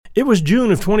It was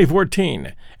June of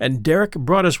 2014, and Derek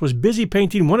Broaddus was busy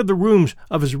painting one of the rooms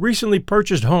of his recently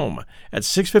purchased home at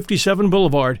 657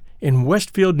 Boulevard in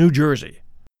Westfield, New Jersey.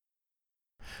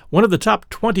 One of the top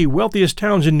 20 wealthiest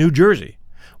towns in New Jersey,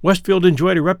 Westfield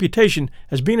enjoyed a reputation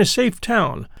as being a safe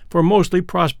town for mostly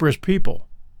prosperous people.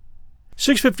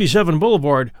 657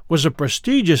 Boulevard was a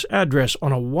prestigious address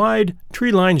on a wide,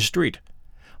 tree-lined street,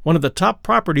 one of the top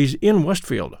properties in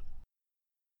Westfield.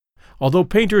 Although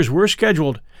painters were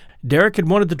scheduled, Derek had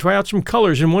wanted to try out some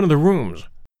colors in one of the rooms.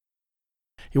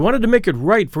 He wanted to make it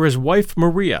right for his wife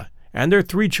Maria and their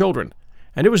 3 children,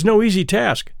 and it was no easy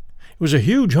task. It was a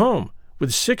huge home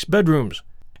with 6 bedrooms,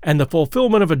 and the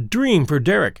fulfillment of a dream for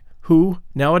Derek, who,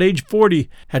 now at age 40,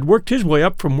 had worked his way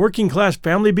up from working-class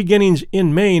family beginnings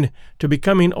in Maine to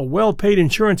becoming a well-paid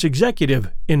insurance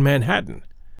executive in Manhattan.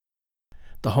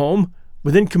 The home,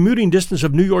 within commuting distance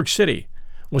of New York City,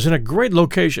 was in a great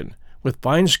location, with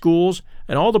fine schools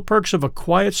and all the perks of a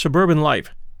quiet suburban life.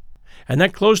 And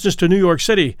that closeness to New York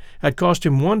City had cost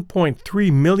him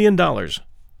 $1.3 million.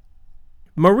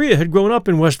 Maria had grown up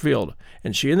in Westfield,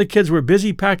 and she and the kids were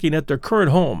busy packing at their current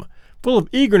home, full of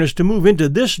eagerness to move into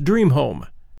this dream home.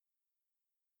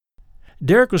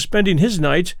 Derek was spending his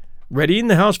nights readying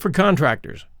the house for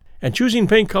contractors, and choosing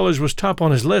paint colors was top on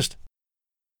his list.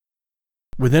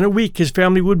 Within a week, his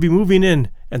family would be moving in,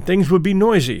 and things would be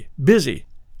noisy, busy,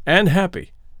 and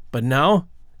happy, but now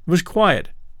it was quiet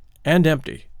and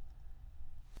empty.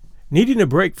 Needing a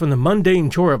break from the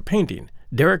mundane chore of painting,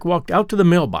 Derek walked out to the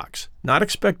mailbox, not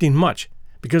expecting much,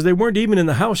 because they weren't even in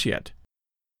the house yet.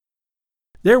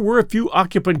 There were a few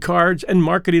occupant cards and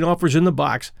marketing offers in the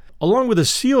box, along with a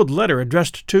sealed letter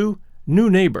addressed to New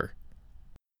Neighbor.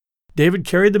 David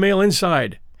carried the mail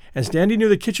inside, and standing near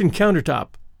the kitchen countertop,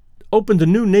 opened the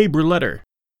New Neighbor letter.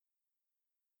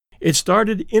 It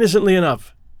started innocently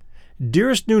enough.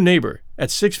 Dearest New Neighbor at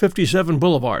 657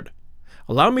 Boulevard,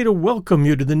 allow me to welcome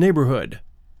you to the neighborhood.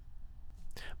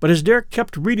 But as Derek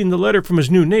kept reading the letter from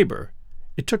his new neighbor,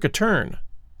 it took a turn.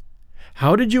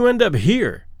 How did you end up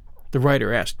here? The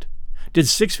writer asked. Did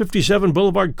 657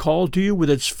 Boulevard call to you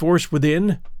with its force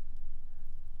within?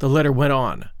 The letter went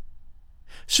on.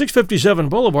 657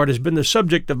 Boulevard has been the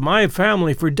subject of my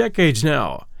family for decades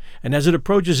now, and as it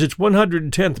approaches its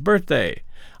 110th birthday,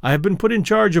 I have been put in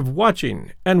charge of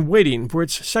watching and waiting for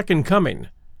its second coming.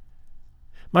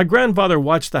 My grandfather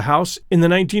watched the house in the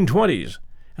 1920s,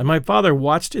 and my father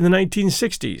watched in the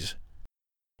 1960s.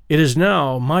 It is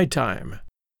now my time.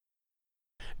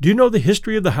 Do you know the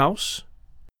history of the house?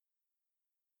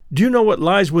 Do you know what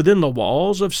lies within the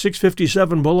walls of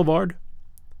 657 Boulevard?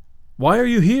 Why are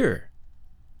you here?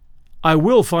 I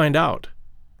will find out.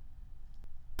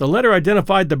 The letter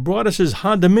identified the Broaddus'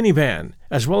 Honda minivan,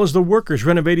 as well as the workers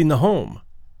renovating the home.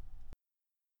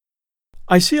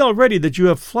 I see already that you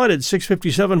have flooded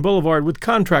 657 Boulevard with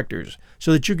contractors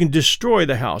so that you can destroy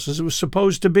the house as it was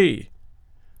supposed to be.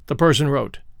 The person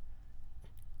wrote,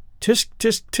 Tisk,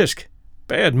 tisk, tisk.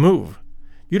 Bad move.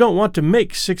 You don't want to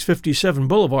make 657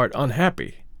 Boulevard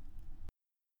unhappy.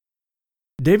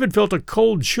 David felt a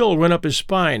cold chill run up his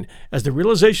spine as the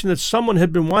realization that someone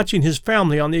had been watching his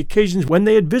family on the occasions when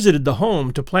they had visited the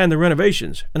home to plan the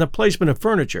renovations and the placement of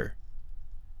furniture.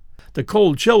 The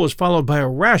cold chill was followed by a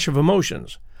rash of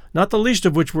emotions, not the least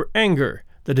of which were anger,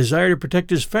 the desire to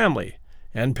protect his family,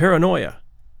 and paranoia.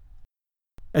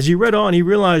 As he read on, he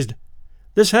realized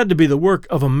this had to be the work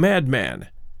of a madman,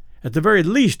 at the very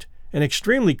least an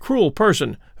extremely cruel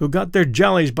person who got their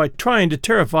jollies by trying to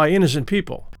terrify innocent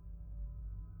people.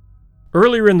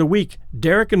 Earlier in the week,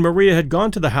 Derek and Maria had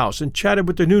gone to the house and chatted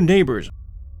with their new neighbors,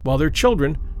 while their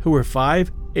children, who were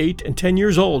 5, 8, and 10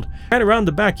 years old, ran around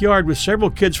the backyard with several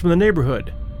kids from the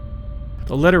neighborhood.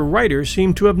 The letter writer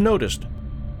seemed to have noticed.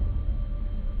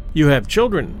 You have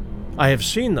children. I have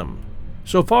seen them.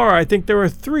 So far, I think there are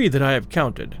 3 that I have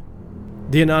counted,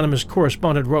 the anonymous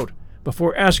correspondent wrote,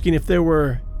 before asking if there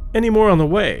were any more on the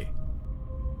way.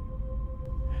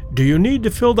 Do you need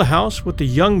to fill the house with the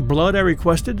young blood I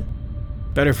requested?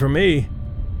 Better for me.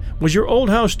 Was your old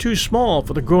house too small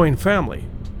for the growing family?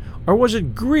 Or was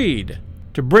it greed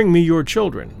to bring me your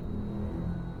children?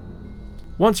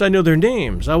 Once I know their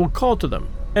names, I will call to them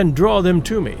and draw them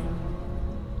to me.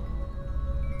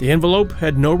 The envelope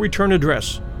had no return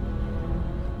address.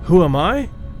 Who am I?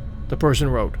 The person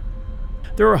wrote.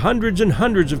 There are hundreds and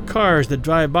hundreds of cars that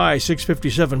drive by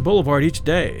 657 Boulevard each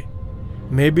day.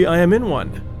 Maybe I am in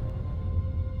one.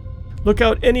 Look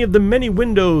out any of the many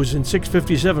windows in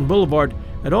 657 Boulevard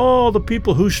at all the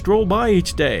people who stroll by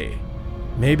each day.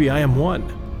 Maybe I am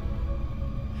one.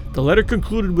 The letter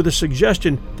concluded with a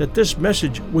suggestion that this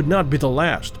message would not be the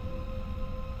last.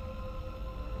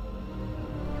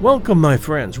 Welcome, my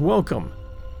friends, welcome.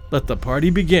 Let the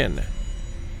party begin.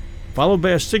 Followed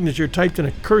by a signature typed in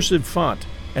a cursive font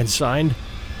and signed,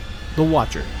 The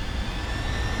Watcher.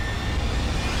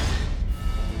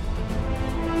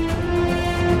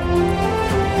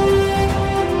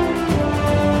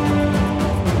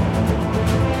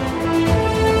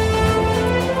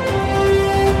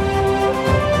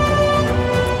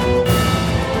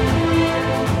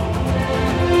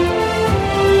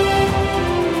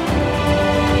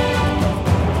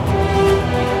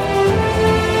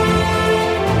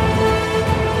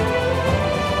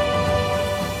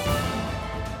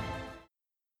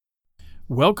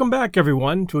 Welcome back,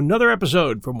 everyone, to another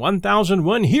episode from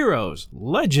 1001 Heroes,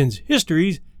 Legends,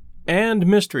 Histories, and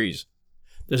Mysteries.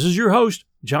 This is your host,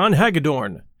 John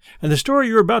Hagedorn, and the story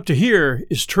you're about to hear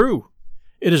is true.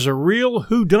 It is a real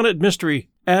whodunit mystery,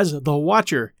 as the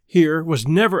Watcher here was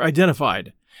never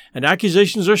identified, and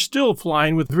accusations are still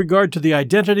flying with regard to the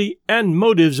identity and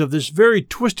motives of this very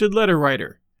twisted letter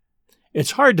writer.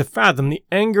 It's hard to fathom the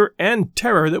anger and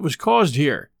terror that was caused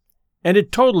here. And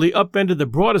it totally upended the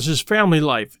Broadus' family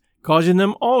life, causing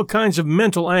them all kinds of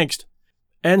mental angst,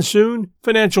 and soon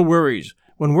financial worries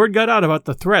when word got out about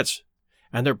the threats,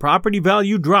 and their property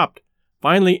value dropped,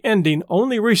 finally ending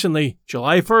only recently,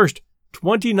 July 1st,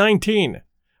 2019,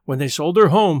 when they sold their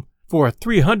home for a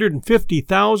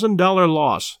 $350,000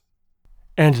 loss.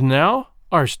 And now,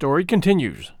 our story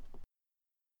continues.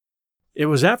 It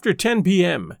was after 10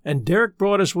 p.m., and Derek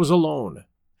Broadus was alone.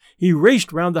 He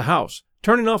raced round the house,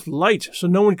 turning off lights so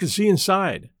no one could see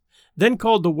inside, then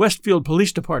called the Westfield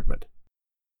Police Department.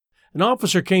 An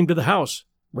officer came to the house,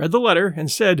 read the letter, and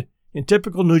said, in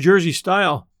typical New Jersey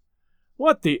style,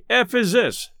 "What the F is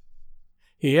this?"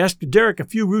 He asked Derek a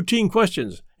few routine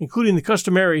questions, including the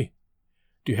customary,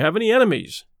 "Do you have any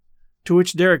enemies?" To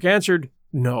which Derek answered,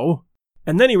 "No,"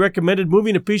 and then he recommended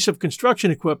moving a piece of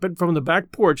construction equipment from the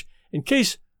back porch in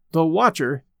case the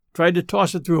Watcher tried to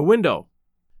toss it through a window.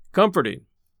 Comforting.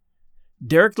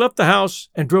 Derek left the house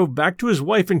and drove back to his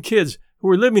wife and kids, who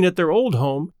were living at their old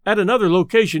home at another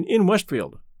location in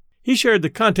Westfield. He shared the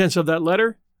contents of that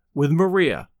letter with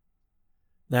Maria.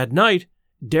 That night,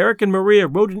 Derek and Maria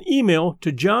wrote an email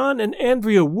to John and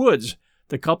Andrea Woods,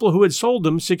 the couple who had sold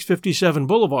them 657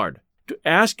 Boulevard, to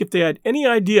ask if they had any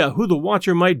idea who the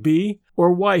Watcher might be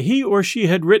or why he or she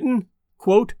had written,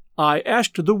 quote, "I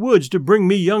asked the Woods to bring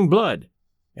me young blood,"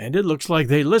 and it looks like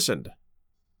they listened.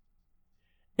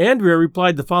 Andrea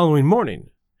replied the following morning.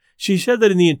 She said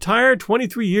that in the entire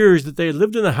 23 years that they had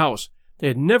lived in the house, they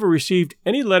had never received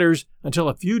any letters until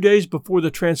a few days before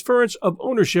the transference of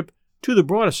ownership to the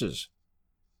Broaduses.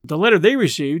 The letter they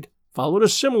received followed a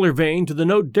similar vein to the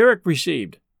note Derek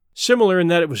received, similar in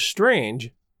that it was strange,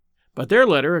 but their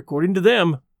letter, according to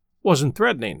them, wasn't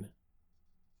threatening.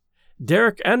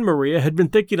 Derek and Maria had been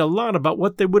thinking a lot about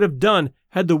what they would have done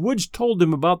had the Woods told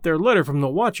them about their letter from the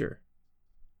Watcher.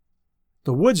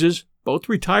 The Woodses, both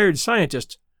retired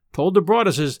scientists, told the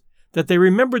Broaduses that they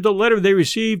remembered the letter they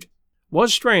received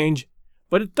was strange,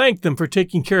 but it thanked them for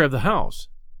taking care of the house.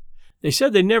 They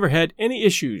said they never had any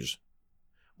issues.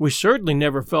 "We certainly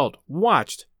never felt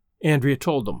watched," Andrea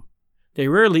told them. "They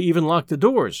rarely even locked the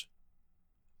doors."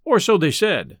 Or so they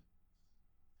said.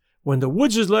 When the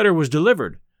Woods' letter was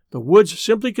delivered, the Woods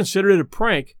simply considered it a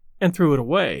prank and threw it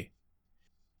away.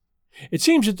 It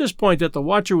seems at this point that the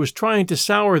Watcher was trying to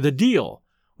sour the deal,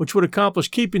 which would accomplish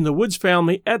keeping the Woods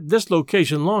family at this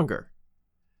location longer.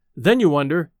 Then you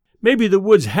wonder, maybe the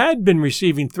Woods had been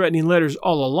receiving threatening letters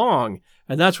all along,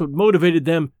 and that's what motivated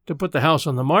them to put the house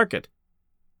on the market.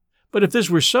 But if this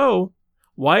were so,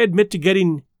 why admit to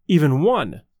getting even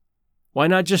one? Why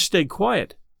not just stay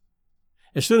quiet?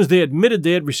 As soon as they admitted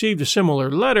they had received a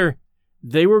similar letter,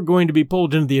 they were going to be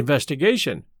pulled into the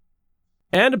investigation.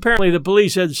 And apparently the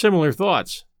police had similar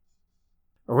thoughts.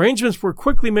 Arrangements were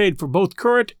quickly made for both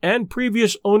current and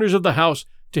previous owners of the house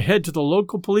to head to the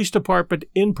local police department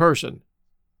in person.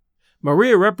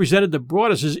 Maria represented the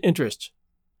Broadus' interests.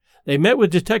 They met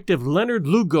with Detective Leonard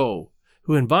Lugo,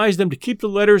 who advised them to keep the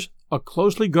letters a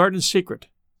closely guarded secret.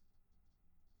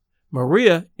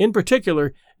 Maria, in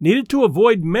particular, needed to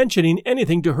avoid mentioning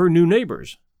anything to her new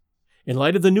neighbors. In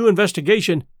light of the new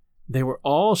investigation, they were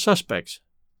all suspects.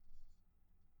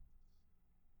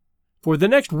 For the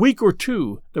next week or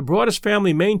two, the Broadus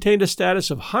family maintained a status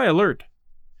of high alert.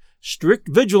 Strict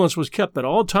vigilance was kept at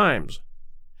all times.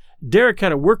 Derek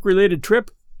had a work-related trip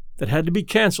that had to be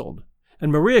canceled,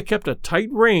 and Maria kept a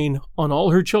tight rein on all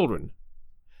her children.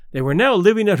 They were now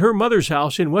living at her mother's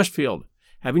house in Westfield,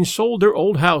 having sold their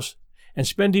old house and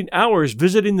spending hours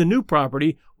visiting the new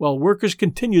property while workers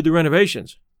continued the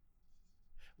renovations.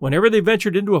 Whenever they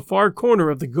ventured into a far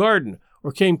corner of the garden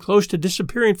or came close to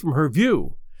disappearing from her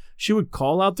view, she would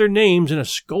call out their names in a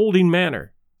scolding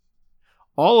manner.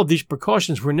 All of these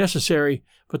precautions were necessary,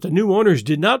 but the new owners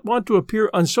did not want to appear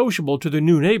unsociable to their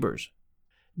new neighbors.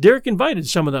 Derek invited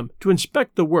some of them to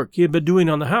inspect the work he had been doing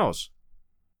on the house.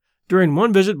 During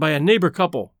one visit by a neighbor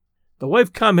couple, the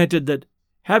wife commented that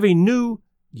having new,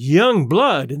 young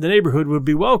blood in the neighborhood would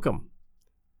be welcome.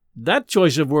 That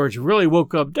choice of words really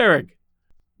woke up Derek.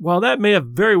 While that may have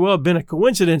very well been a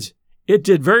coincidence, it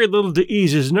did very little to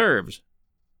ease his nerves.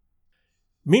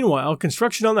 Meanwhile,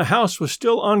 construction on the house was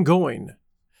still ongoing.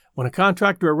 When a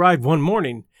contractor arrived one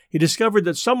morning, he discovered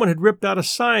that someone had ripped out a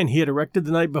sign he had erected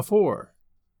the night before.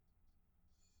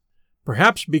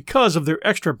 Perhaps because of their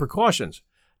extra precautions,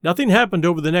 nothing happened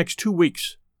over the next 2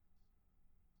 weeks.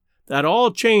 That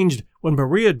all changed when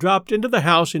Maria dropped into the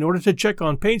house in order to check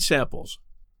on paint samples.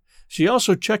 She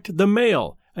also checked the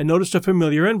mail and noticed a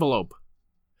familiar envelope.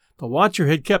 The watcher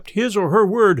had kept his or her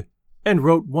word and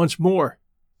wrote once more.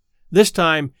 This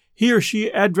time, he or she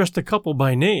addressed the couple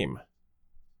by name.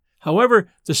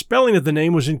 However, the spelling of the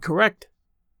name was incorrect.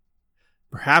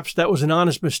 Perhaps that was an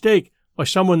honest mistake by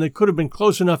someone that could have been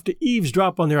close enough to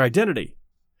eavesdrop on their identity,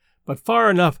 but far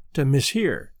enough to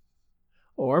mishear.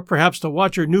 Or perhaps the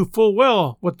watcher knew full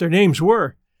well what their names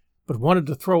were, but wanted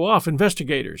to throw off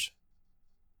investigators.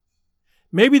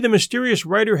 Maybe the mysterious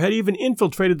writer had even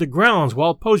infiltrated the grounds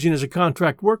while posing as a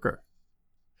contract worker.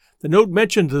 The note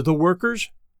mentioned the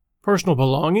workers, personal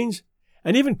belongings,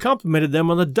 and even complimented them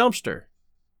on the dumpster.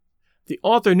 The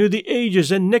author knew the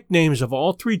ages and nicknames of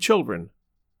all 3 children.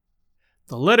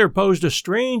 The letter posed a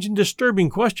strange and disturbing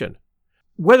question: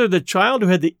 whether the child who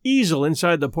had the easel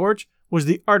inside the porch was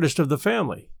the artist of the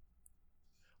family.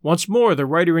 Once more the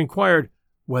writer inquired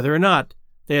whether or not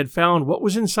they had found what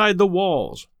was inside the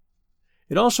walls.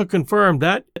 It also confirmed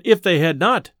that, if they had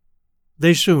not,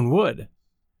 they soon would.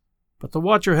 But the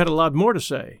watcher had a lot more to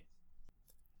say.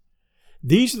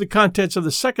 These are the contents of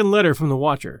the second letter from the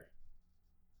watcher.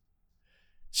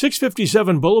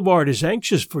 657 Boulevard is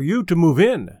anxious for you to move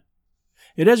in.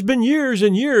 It has been years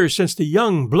and years since the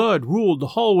young blood ruled the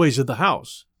hallways of the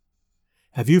house.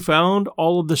 Have you found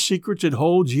all of the secrets it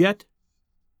holds yet?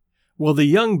 Will the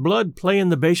young blood play in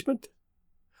the basement?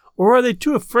 Or are they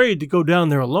too afraid to go down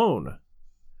there alone?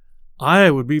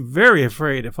 I would be very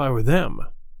afraid if I were them.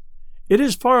 It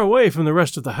is far away from the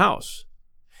rest of the house.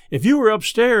 If you were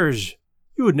upstairs,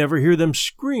 you would never hear them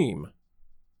scream.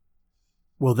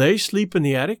 Will they sleep in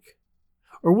the attic?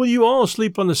 Or will you all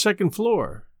sleep on the second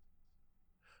floor?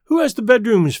 Who has the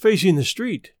bedrooms facing the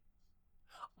street?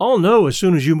 I'll know as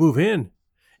soon as you move in.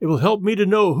 It will help me to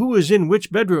know who is in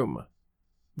which bedroom.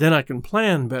 Then I can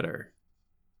plan better.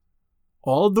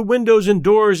 All of the windows and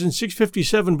doors in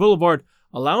 657 Boulevard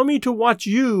allow me to watch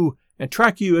you and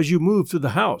track you as you move through the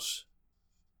house.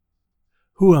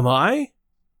 Who am I?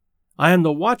 I am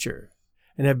the watcher,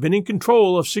 and have been in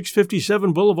control of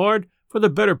 657 Boulevard for the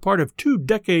better part of 2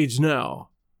 decades now.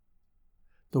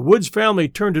 The Woods family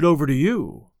turned it over to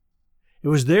you. It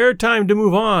was their time to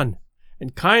move on,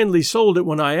 and kindly sold it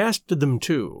when I asked them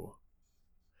to.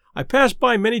 I pass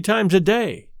by many times a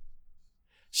day.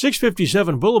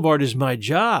 657 Boulevard is my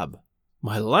job,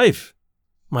 my life,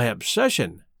 my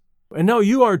obsession. And now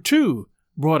you are too,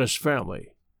 Broadus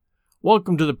family.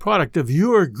 Welcome to the product of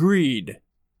your greed.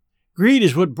 Greed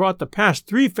is what brought the past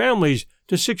 3 families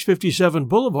to 657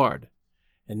 Boulevard,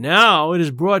 and now it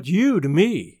has brought you to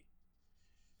me.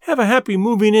 Have a happy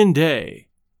moving-in day.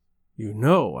 You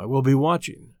know I will be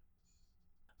watching.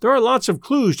 There are lots of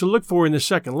clues to look for in the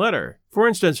second letter. For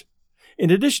instance, in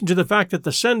addition to the fact that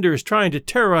the sender is trying to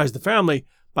terrorize the family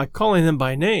by calling them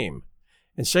by name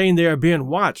and saying they are being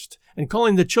watched and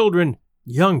calling the children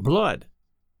young blood,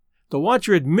 the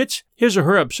watcher admits his or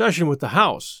her obsession with the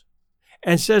house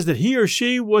and says that he or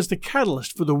she was the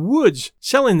catalyst for the Woods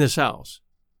selling this house.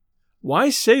 Why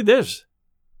say this?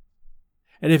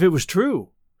 And if it was true,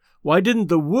 why didn't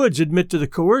the Woods admit to the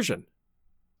coercion?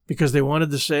 Because they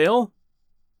wanted the sale?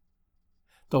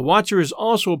 The watcher is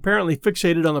also apparently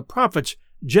fixated on the profits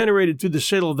generated through the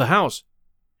sale of the house,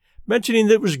 mentioning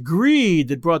that it was greed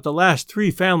that brought the last 3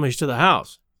 families to the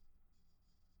house.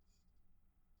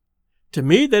 To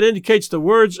me, that indicates the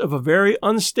words of a very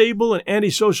unstable and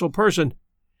antisocial person,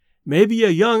 maybe a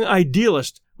young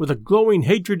idealist with a glowing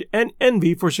hatred and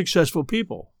envy for successful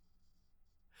people.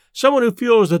 Someone who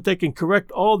feels that they can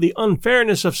correct all the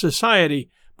unfairness of society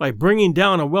by bringing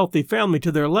down a wealthy family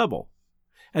to their level,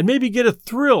 and maybe get a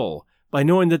thrill by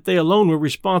knowing that they alone were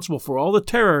responsible for all the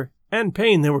terror and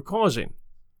pain they were causing.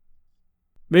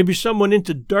 Maybe someone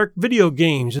into dark video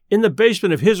games in the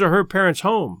basement of his or her parents'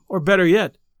 home, or better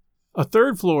yet, a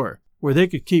 3rd floor where they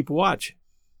could keep watch.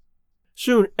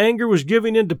 Soon anger was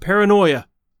giving in to paranoia,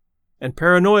 and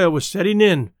paranoia was setting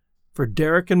in for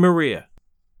Derek and Maria.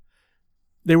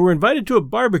 They were invited to a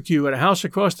barbecue at a house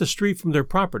across the street from their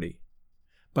property.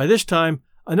 By this time,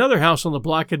 another house on the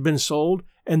block had been sold,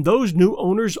 and those new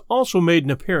owners also made an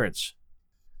appearance.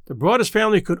 The Broaddus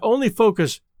family could only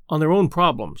focus on their own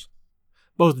problems.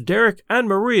 Both Derek and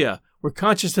Maria were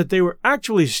conscious that they were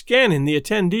actually scanning the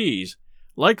attendees,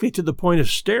 likely to the point of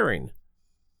staring.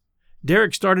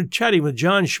 Derek started chatting with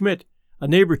John Schmidt, a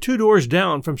neighbor 2 doors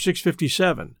down from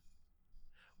 657.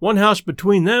 One house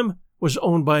between them was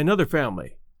owned by another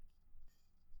family.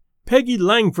 Peggy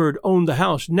Langford owned the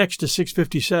house next to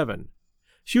 657.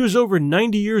 She was over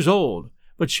 90 years old,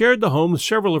 but shared the home with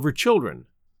several of her children.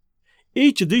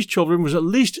 Each of these children was at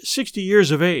least 60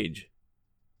 years of age.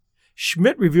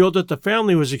 Schmidt revealed that the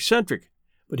family was eccentric,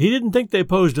 but he didn't think they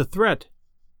posed a threat.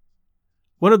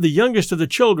 One of the youngest of the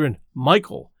children,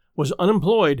 Michael, was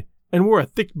unemployed and wore a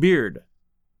thick beard.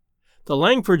 The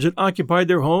Langfords had occupied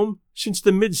their home since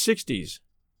the mid-60s.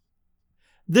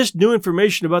 This new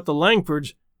information about the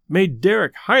Langfords made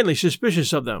Derek highly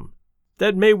suspicious of them.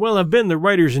 That may well have been the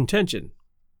writer's intention.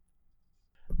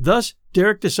 Thus,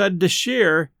 Derek decided to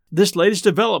share this latest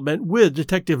development with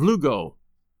Detective Lugo.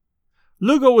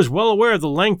 Lugo was well aware of the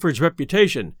Langfords'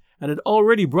 reputation and had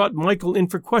already brought Michael in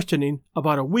for questioning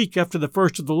about a week after the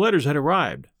first of the letters had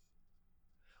arrived.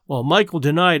 While Michael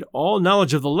denied all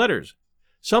knowledge of the letters,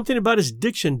 something about his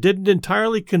diction didn't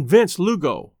entirely convince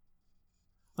Lugo.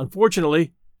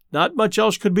 Unfortunately, not much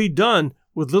else could be done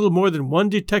with little more than one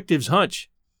detective's hunch.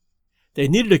 They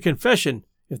needed a confession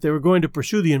if they were going to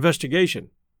pursue the investigation.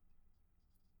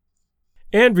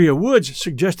 Andrea Woods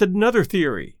suggested another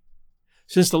theory.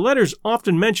 Since the letters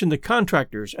often mentioned the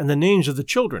contractors and the names of the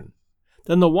children,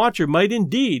 then the watcher might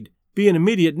indeed be an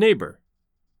immediate neighbor.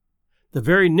 The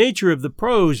very nature of the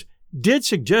prose did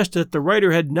suggest that the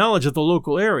writer had knowledge of the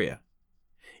local area.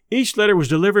 Each letter was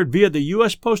delivered via the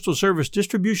U.S. Postal Service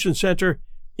Distribution Center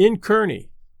in Kearney.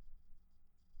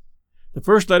 The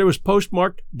first letter was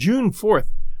postmarked June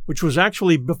 4th, which was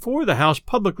actually before the house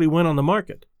publicly went on the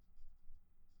market.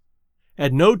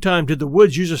 At no time did the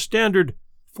Woods use a standard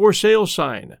for sale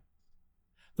sign.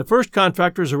 The first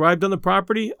contractors arrived on the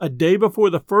property a day before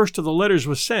the first of the letters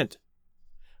was sent,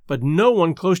 but no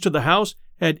one close to the house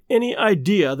had any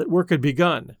idea that work had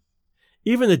begun.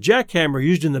 Even the jackhammer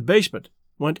used in the basement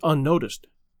went unnoticed.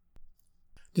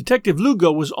 Detective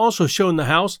Lugo was also shown the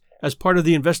house as part of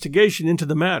the investigation into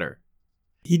the matter.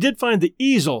 He did find the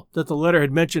easel that the letter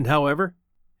had mentioned, however,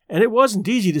 and it wasn't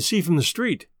easy to see from the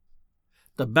street.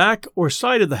 The back or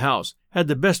side of the house had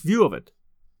the best view of it.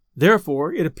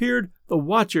 Therefore, it appeared the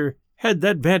watcher had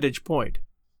that vantage point.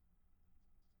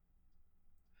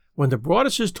 When the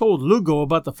Broadduses told Lugo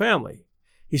about the family,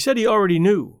 he said he already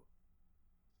knew.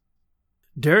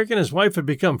 Derek and his wife had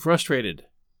become frustrated.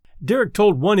 Derek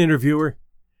told one interviewer,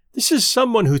 "This is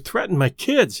someone who threatened my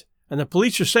kids, and the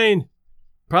police are saying,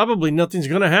 probably nothing's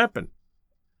going to happen.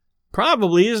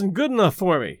 Probably isn't good enough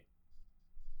for me."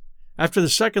 After the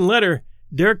second letter,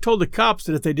 Derek told the cops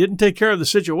that if they didn't take care of the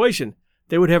situation,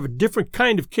 they would have a different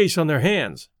kind of case on their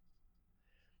hands.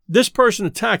 "This person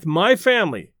attacked my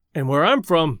family, and where I'm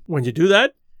from, when you do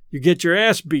that, you get your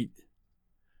ass beat."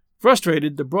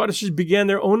 Frustrated, the Broadduses began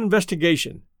their own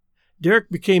investigation. Derek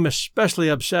became especially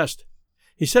obsessed.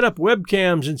 He set up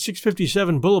webcams in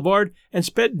 657 Boulevard and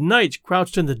spent nights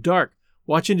crouched in the dark,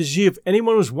 watching to see if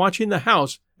anyone was watching the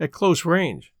house at close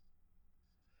range.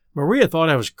 Maria thought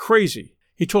I was crazy,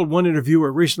 he told one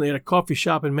interviewer recently at a coffee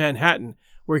shop in Manhattan,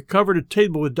 where he covered a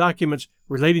table with documents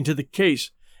relating to the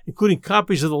case, including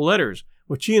copies of the letters,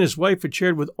 which he and his wife had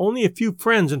shared with only a few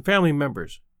friends and family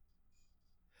members.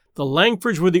 The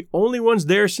Langfords were the only ones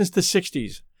there since the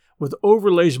 60s, with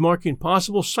overlays marking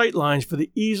possible sight lines for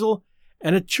the easel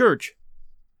and a church,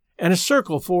 and a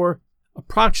circle for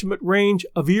approximate range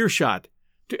of earshot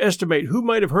to estimate who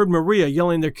might have heard Maria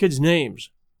yelling their kids' names.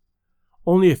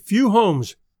 Only a few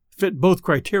homes fit both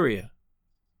criteria.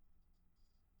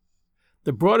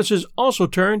 The Broadduses also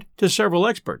turned to several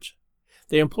experts.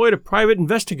 They employed a private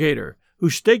investigator who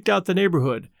staked out the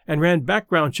neighborhood and ran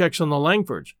background checks on the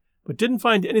Langfords, but didn't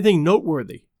find anything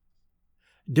noteworthy.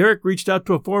 Derek reached out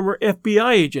to a former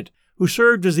FBI agent who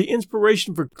served as the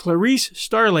inspiration for Clarice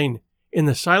Starling in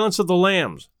The Silence of the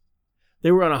Lambs.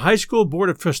 They were on a high school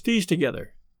board of trustees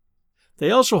together.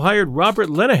 They also hired Robert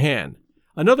Lenahan,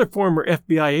 another former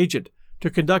FBI agent,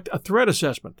 to conduct a threat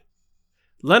assessment.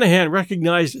 Lenahan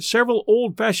recognized several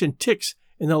old-fashioned tics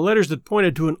in the letters that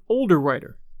pointed to an older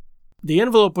writer. The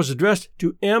envelope was addressed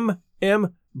to M.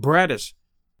 Braddus.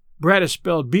 Braddus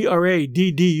spelled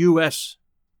Braddus.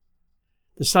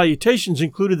 The salutations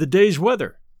included the day's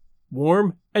weather,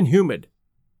 warm and humid,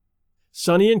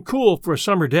 sunny and cool for a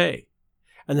summer day,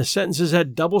 and the sentences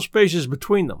had double spaces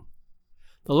between them.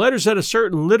 The letters had a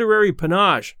certain literary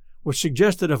panache which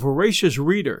suggested a voracious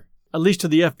reader, at least to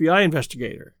the FBI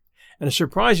investigator, and a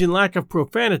surprising lack of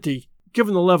profanity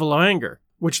given the level of anger,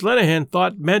 which Lenihan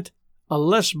thought meant a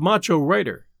less macho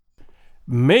writer.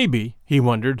 Maybe, he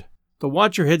wondered, the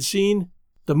Watcher had seen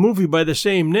the movie by the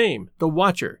same name, The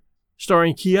Watcher,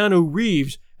 starring Keanu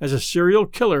Reeves as a serial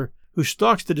killer who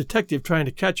stalks the detective trying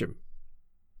to catch him.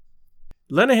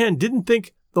 Lenihan didn't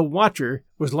think The Watcher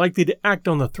was likely to act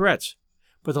on the threats,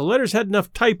 but the letters had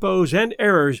enough typos and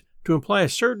errors to imply a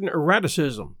certain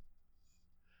erraticism.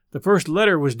 The first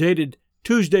letter was dated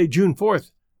Tuesday, June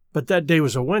 4th, but that day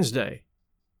was a Wednesday.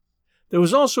 There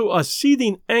was also a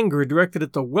seething anger directed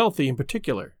at the wealthy in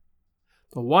particular.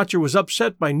 The Watcher was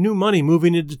upset by new money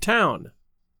moving into town.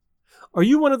 Are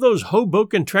you one of those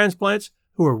Hoboken transplants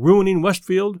who are ruining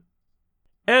Westfield?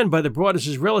 And by the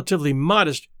Broaddus' relatively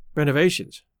modest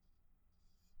renovations.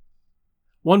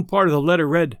 One part of the letter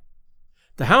read,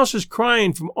 "The house is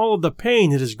crying from all of the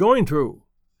pain it is going through.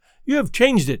 You have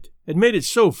changed it and made it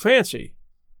so fancy.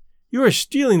 You are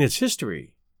stealing its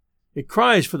history. It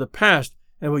cries for the past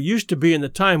and what used to be in the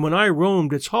time when I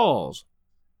roamed its halls.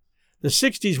 The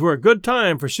 60s were a good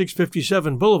time for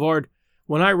 657 Boulevard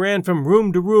when I ran from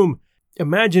room to room,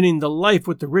 imagining the life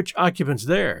with the rich occupants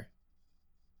there.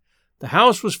 The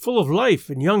house was full of life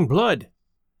and young blood.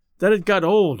 Then it got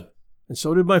old, and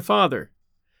so did my father.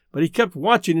 But he kept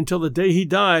watching until the day he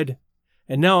died,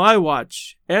 and now I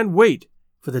watch and wait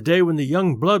for the day when the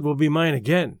young blood will be mine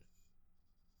again."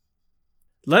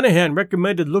 Lenihan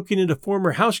recommended looking into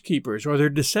former housekeepers or their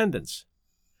descendants.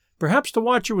 Perhaps the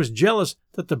Watcher was jealous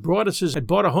that the Broadduses had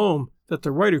bought a home that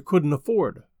the writer couldn't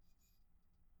afford.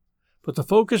 But the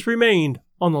focus remained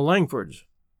on the Langfords.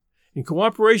 In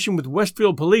cooperation with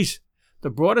Westfield police, the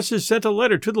Broadduses sent a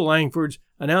letter to the Langfords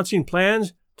announcing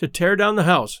plans to tear down the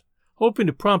house, hoping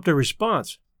to prompt a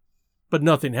response. But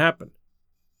nothing happened.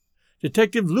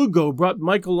 Detective Lugo brought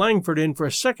Michael Langford in for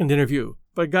a second interview,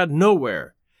 but got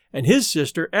nowhere, and his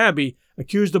sister, Abby,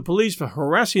 accused the police of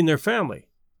harassing their family.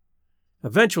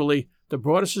 Eventually, the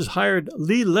Broadduses hired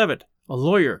Lee Levitt, a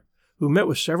lawyer, who met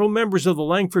with several members of the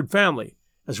Langford family,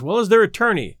 as well as their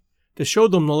attorney, to show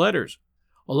them the letters,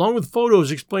 along with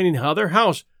photos explaining how their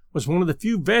house was one of the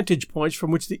few vantage points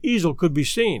from which the easel could be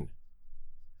seen.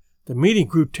 The meeting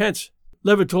grew tense,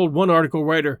 Levitt told one article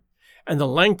writer, and the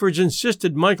Langfords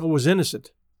insisted Michael was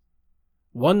innocent.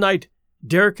 One night,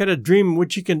 Derek had a dream in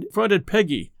which he confronted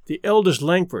Peggy, the eldest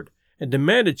Langford, and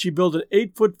demanded she build an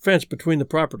 8-foot fence between the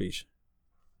properties.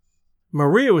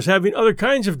 Maria was having other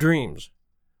kinds of dreams.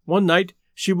 One night,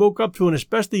 she woke up to an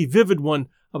especially vivid one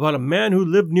about a man who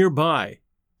lived nearby.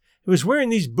 He was wearing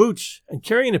these boots and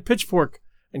carrying a pitchfork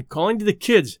and calling to the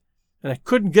kids, and I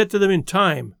couldn't get to them in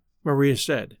time, Maria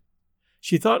said.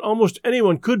 She thought almost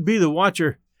anyone could be the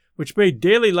Watcher, which made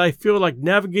daily life feel like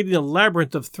navigating a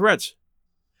labyrinth of threats.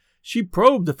 She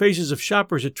probed the faces of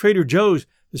shoppers at Trader Joe's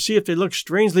to see if they looked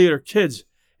strangely at her kids,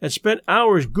 and spent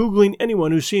hours Googling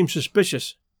anyone who seemed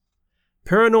suspicious.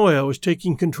 Paranoia was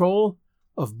taking control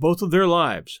of both of their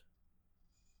lives.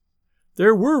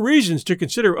 There were reasons to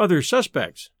consider other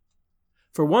suspects.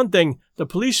 For one thing, the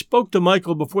police spoke to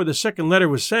Michael before the second letter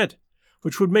was sent,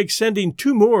 which would make sending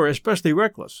 2 more especially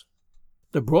reckless.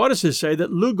 The Broadduses say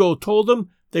that Lugo told them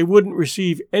they wouldn't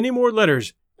receive any more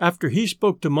letters after he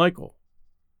spoke to Michael.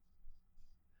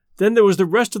 Then there was the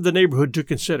rest of the neighborhood to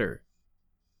consider.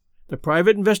 The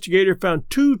private investigator found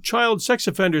 2 child sex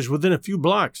offenders within a few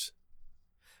blocks.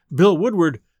 Bill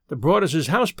Woodward, the Broadduses'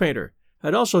 house painter,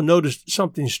 had also noticed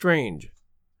something strange.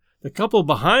 The couple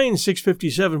behind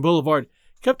 657 Boulevard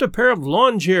kept a pair of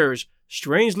lawn chairs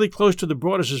strangely close to the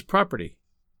Broadduses' property.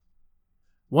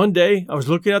 One day, I was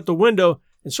looking out the window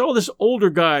and saw this older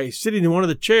guy sitting in one of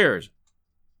the chairs.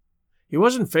 He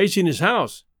wasn't facing his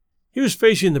house. He was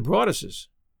facing the Broadduses.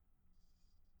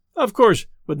 Of course,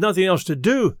 with nothing else to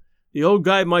do, the old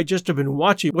guy might just have been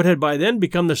watching what had by then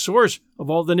become the source of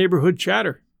all the neighborhood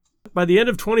chatter. By the end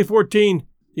of 2014,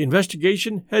 the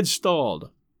investigation had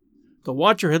stalled. The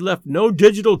Watcher had left no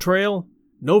digital trail,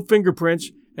 no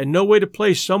fingerprints, and no way to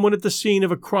place someone at the scene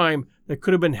of a crime that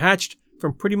could have been hatched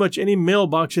from pretty much any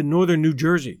mailbox in northern New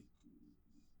Jersey.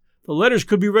 The letters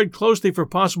could be read closely for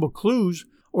possible clues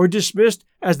or dismissed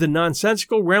as the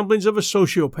nonsensical ramblings of a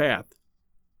sociopath.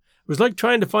 It was like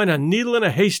trying to find a needle in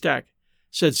a haystack,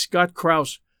 said Scott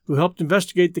Krause, who helped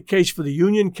investigate the case for the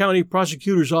Union County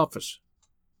Prosecutor's Office.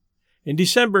 In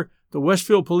December, the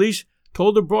Westfield police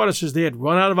told the Broadduses they had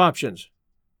run out of options.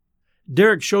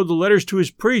 Derek showed the letters to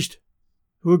his priest,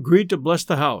 who agreed to bless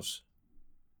the house.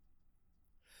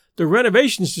 The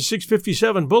renovations to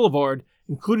 657 Boulevard,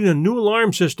 including a new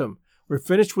alarm system, were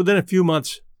finished within a few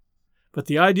months, but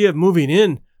the idea of moving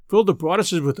in filled the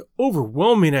Broadduses with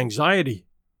overwhelming anxiety.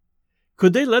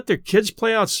 Could they let their kids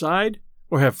play outside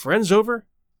or have friends over?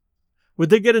 Would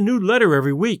they get a new letter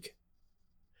every week?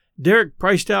 Derek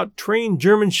priced out trained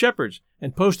German shepherds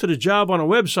and posted a job on a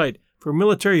website for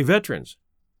military veterans.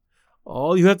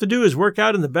 All you have to do is work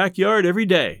out in the backyard every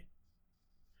day.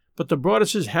 But the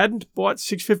Broadduses hadn't bought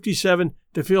 657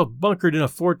 to feel bunkered in a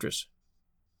fortress.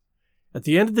 At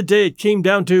the end of the day, it came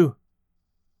down to,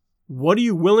 what are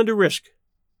you willing to risk?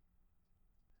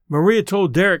 Maria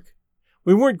told Derek,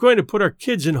 we weren't going to put our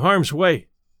kids in harm's way.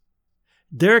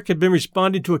 Derek had been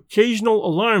responding to occasional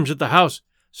alarms at the house,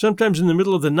 sometimes in the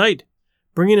middle of the night,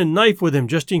 bringing a knife with him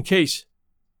just in case.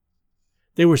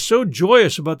 They were so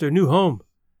joyous about their new home,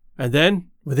 and then,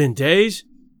 within days,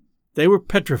 they were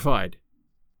petrified.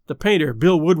 The painter,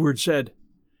 Bill Woodward, said,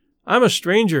 I'm a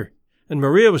stranger, and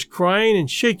Maria was crying and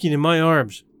shaking in my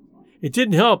arms. It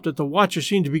didn't help that the watcher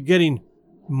seemed to be getting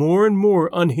more and more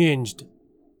unhinged.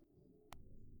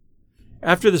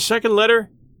 After the second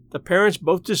letter, the parents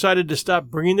both decided to stop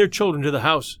bringing their children to the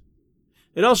house.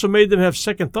 It also made them have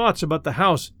second thoughts about the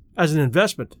house as an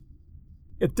investment.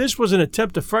 If this was an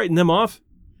attempt to frighten them off,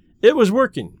 it was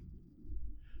working.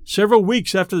 Several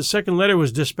weeks after the second letter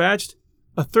was dispatched,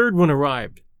 a third one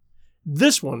arrived.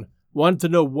 This one wanted to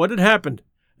know what had happened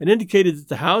and indicated that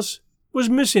the house was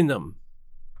missing them.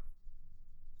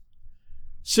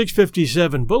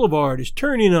 657 Boulevard is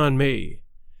turning on me.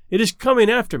 It is coming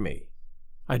after me.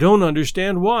 I don't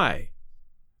understand why.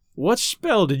 What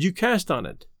spell did you cast on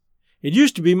it? It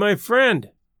used to be my friend,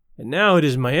 and now it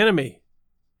is my enemy.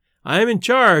 I am in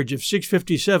charge of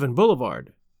 657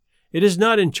 Boulevard. It is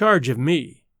not in charge of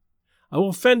me. I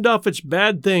will fend off its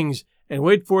bad things and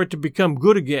wait for it to become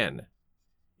good again.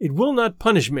 It will not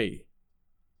punish me.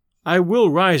 I will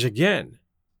rise again.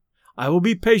 I will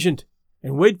be patient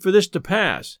and wait for this to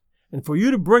pass, and for you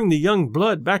to bring the young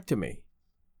blood back to me.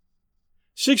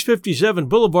 657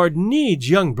 Boulevard needs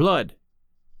young blood.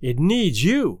 It needs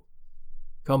you.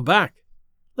 Come back.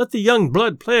 Let the young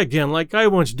blood play again like I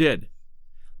once did.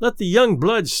 Let the young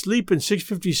blood sleep in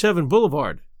 657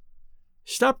 Boulevard.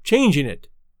 Stop changing it,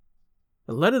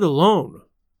 and let it alone.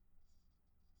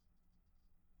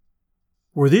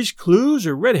 Were these clues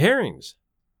or red herrings?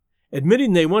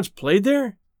 Admitting they once played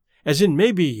there? As in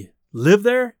maybe lived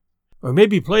there? Or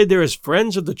maybe played there as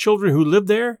friends of the children who lived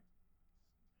there?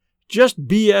 Just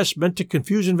BS meant to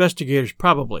confuse investigators,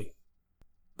 probably.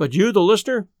 But you, the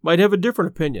listener, might have a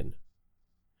different opinion.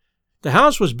 The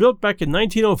house was built back in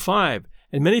 1905,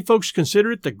 and many folks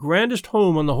consider it the grandest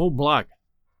home on the whole block.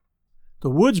 The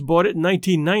Woods bought it in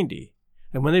 1990,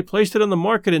 and when they placed it on the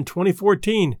market in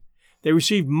 2014, they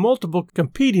received multiple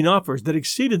competing offers that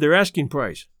exceeded their asking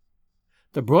price.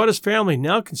 The Broaddus family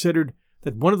now considered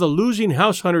that one of the losing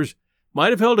house hunters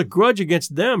might have held a grudge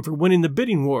against them for winning the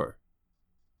bidding war.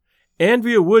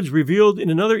 Andrea Woods revealed in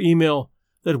another email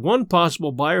that one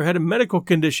possible buyer had a medical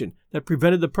condition that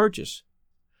prevented the purchase.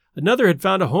 Another had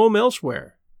found a home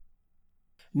elsewhere.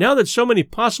 Now that so many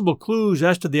possible clues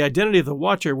as to the identity of the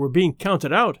watcher were being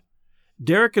counted out,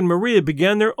 Derek and Maria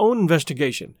began their own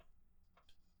investigation.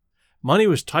 Money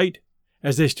was tight,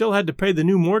 as they still had to pay the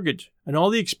new mortgage and all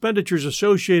the expenditures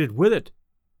associated with it.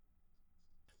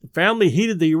 The family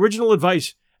heeded the original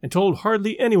advice and told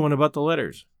hardly anyone about the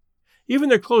letters. Even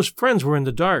their close friends were in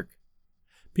the dark.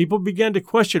 People began to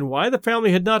question why the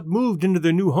family had not moved into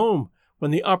their new home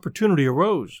when the opportunity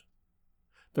arose.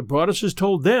 The Broadduses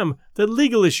told them that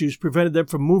legal issues prevented them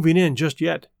from moving in just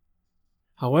yet.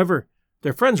 However,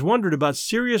 their friends wondered about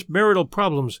serious marital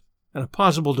problems and a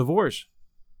possible divorce.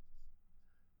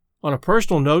 On a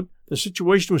personal note, the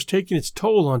situation was taking its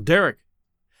toll on Derek.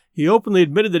 He openly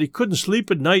admitted that he couldn't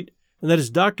sleep at night and that his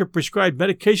doctor prescribed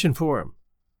medication for him.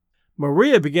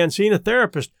 Maria began seeing a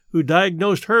therapist who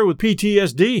diagnosed her with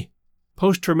PTSD,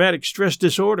 post-traumatic stress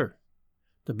disorder.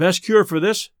 The best cure for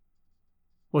this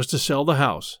was to sell the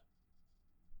house.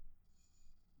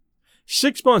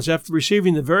 6 months after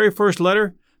receiving the very first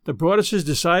letter, the Broadduses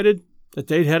decided that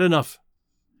they'd had enough.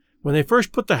 When they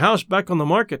first put the house back on the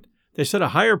market, they set a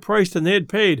higher price than they had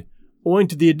paid, owing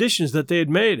to the additions that they had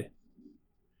made.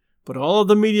 But all of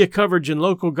the media coverage and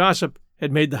local gossip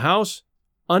had made the house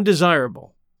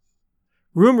undesirable.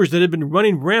 Rumors that had been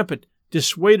running rampant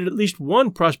dissuaded at least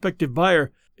one prospective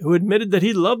buyer who admitted that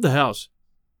he loved the house.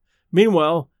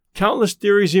 Meanwhile, countless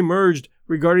theories emerged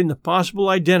regarding the possible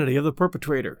identity of the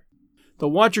perpetrator. The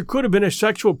watcher could have been a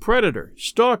sexual predator,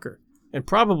 stalker, and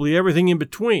probably everything in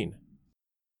between.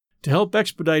 To help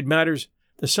expedite matters,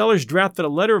 the sellers drafted a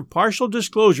letter of partial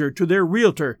disclosure to their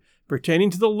realtor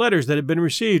pertaining to the letters that had been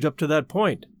received up to that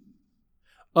point.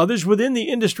 Others within the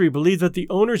industry believed that the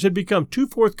owners had become too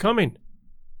forthcoming.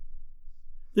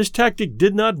 This tactic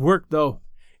did not work, though.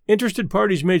 Interested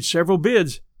parties made several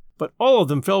bids, but all of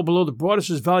them fell below the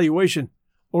Broaddus' valuation,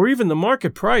 or even the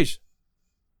market price.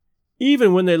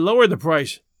 Even when they lowered the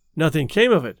price, nothing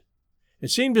came of it. It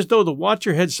seemed as though the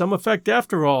watcher had some effect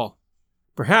after all,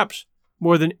 perhaps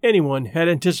more than anyone had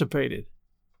anticipated.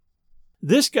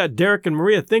 This got Derek and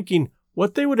Maria thinking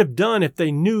what they would have done if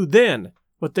they knew then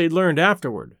what they learned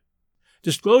afterward.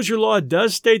 Disclosure law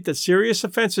does state that serious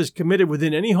offenses committed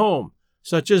within any home,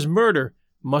 such as murder,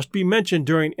 must be mentioned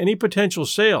during any potential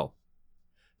sale.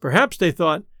 Perhaps they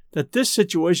thought that this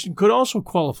situation could also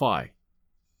qualify.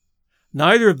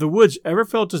 Neither of the Woods ever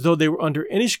felt as though they were under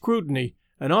any scrutiny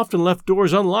and often left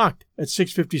doors unlocked at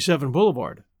 657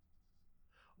 Boulevard.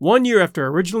 1 year after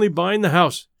originally buying the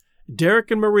house,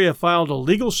 Derek and Maria filed a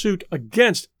legal suit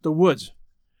against the Woods.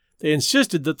 They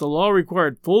insisted that the law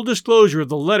required full disclosure of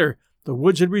the letter the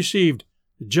Woods had received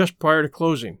just prior to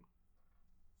closing.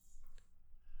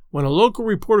 When a local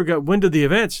reporter got wind of the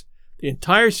events, the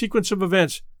entire sequence of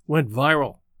events went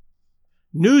viral.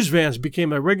 News vans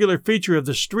became a regular feature of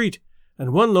the street,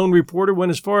 and one lone reporter went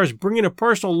as far as bringing a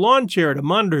personal lawn chair to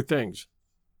monitor things.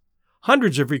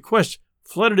 Hundreds of requests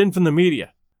flooded in from the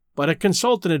media, but a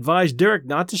consultant advised Derek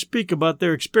not to speak about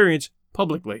their experience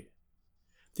publicly.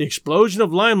 The explosion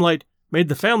of limelight made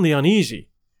the family uneasy,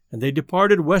 and they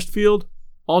departed Westfield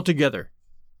altogether.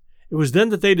 It was then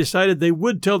that they decided they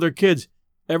would tell their kids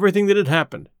everything that had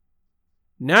happened.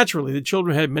 Naturally, the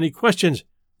children had many questions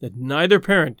that neither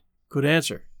parent could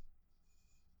answer.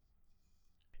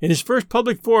 In his first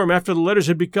public forum after the letters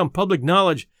had become public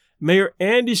knowledge, Mayor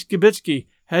Andy Skibitsky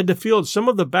had to field some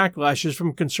of the backlashes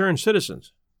from concerned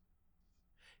citizens.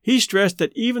 He stressed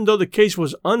that even though the case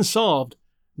was unsolved,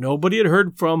 nobody had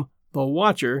heard from the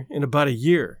Watcher in about a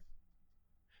year.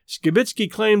 Skibitsky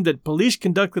claimed that police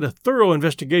conducted a thorough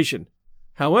investigation.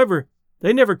 However,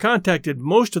 they never contacted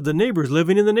most of the neighbors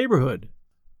living in the neighborhood.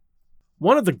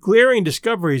 One of the glaring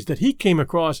discoveries that he came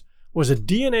across was a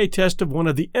DNA test of one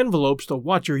of the envelopes the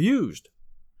Watcher used.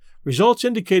 Results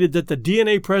indicated that the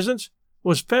DNA presence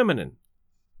was feminine.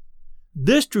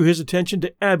 This drew his attention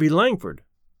to Abby Langford.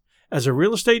 As a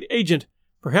real estate agent,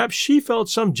 perhaps she felt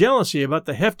some jealousy about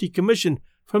the hefty commission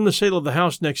from the sale of the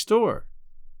house next door.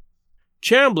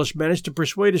 Chambliss managed to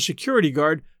persuade a security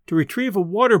guard to retrieve a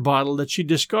water bottle that she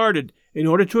discarded in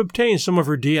order to obtain some of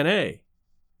her DNA.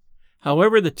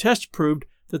 However, the tests proved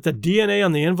that the DNA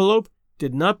on the envelope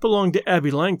did not belong to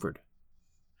Abby Langford.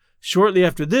 Shortly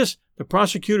after this, the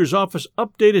prosecutor's office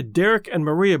updated Derek and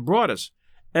Maria Broaddus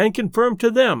and confirmed to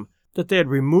them that they had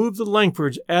removed the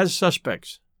Langfords as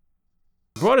suspects.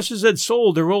 The Broadduses had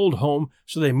sold their old home,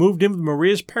 so they moved in with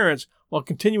Maria's parents while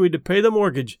continuing to pay the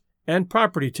mortgage and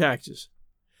property taxes.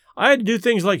 "I had to do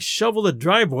things like shovel the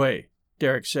driveway,"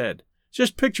 Derek said.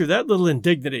 "Just picture that little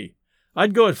indignity.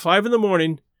 I'd go at 5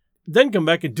 a.m, then come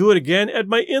back and do it again at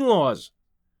my in-laws."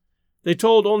 They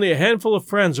told only a handful of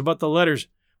friends about the letters,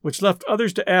 which left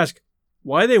others to ask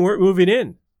why they weren't moving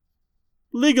in.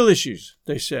 "Legal issues,"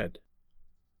 they said.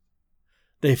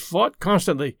 They fought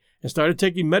constantly and started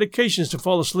taking medications to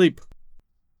fall asleep.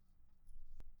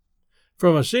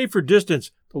 From a safer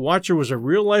distance, the Watcher was a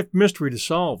real-life mystery to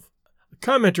solve. A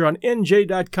commenter on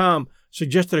NJ.com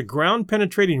suggested a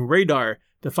ground-penetrating radar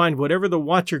to find whatever the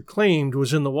Watcher claimed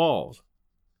was in the walls.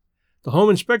 The home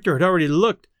inspector had already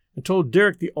looked and told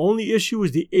Derek the only issue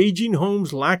was the aging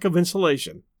home's lack of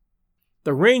insulation.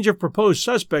 The range of proposed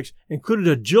suspects included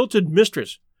a jilted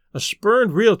mistress, a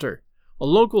spurned realtor, a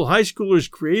local high schooler's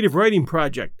creative writing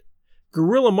project,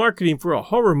 guerrilla marketing for a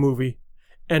horror movie,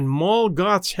 and mall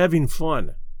goths having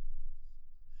fun.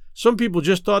 Some people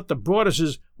just thought the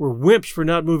Broadduses were wimps for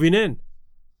not moving in.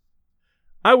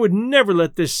 "I would never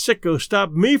let this sicko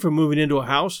stop me from moving into a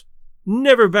house.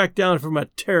 Never back down from a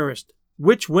terrorist,"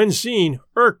 which, when seen,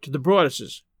 irked the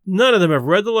Broadduses. "None of them have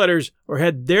read the letters or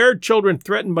had their children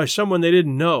threatened by someone they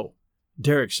didn't know,"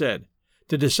 Derek said.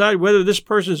 "To decide whether this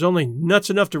person is only nuts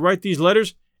enough to write these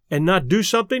letters and not do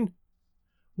something?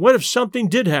 What if something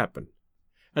did happen?"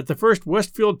 At the first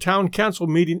Westfield Town Council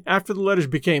meeting after the letters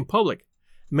became public,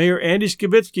 Mayor Andy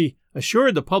Skibitsky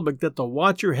assured the public that the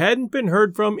Watcher hadn't been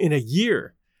heard from in a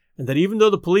year, and that even though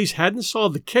the police hadn't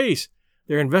solved the case,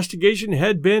 their investigation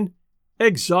had been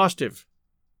exhaustive.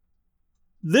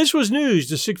 This was news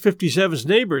to 657's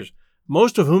neighbors,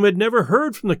 most of whom had never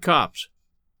heard from the cops.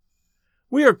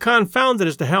 "We are confounded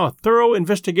as to how a thorough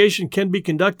investigation can be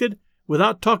conducted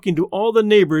without talking to all the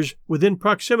neighbors within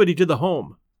proximity to the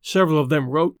home. several of them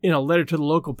wrote in a letter to the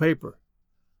local paper.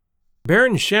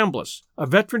 Baron Chambliss, a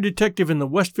veteran detective in the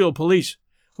Westfield Police,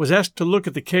 was asked to look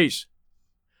at the case.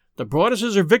 The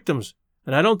Broadduses are victims,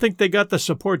 and I don't think they got the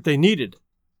support they needed.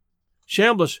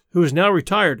 Chambliss, who is now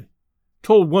retired,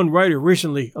 told one writer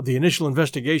recently of the initial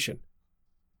investigation.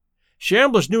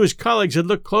 Chambliss knew his colleagues had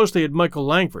looked closely at Michael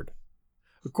Langford.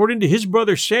 According to his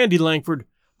brother Sandy Langford,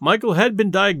 Michael had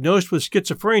been diagnosed with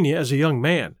schizophrenia as a young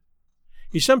man.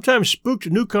 He sometimes spooked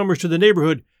newcomers to the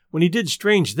neighborhood when he did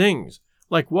strange things,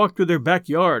 like walk through their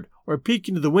backyard or peek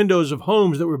into the windows of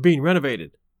homes that were being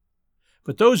renovated.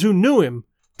 But those who knew him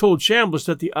told Chambliss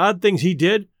that the odd things he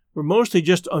did were mostly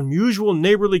just unusual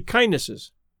neighborly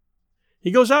kindnesses.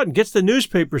 "He goes out and gets the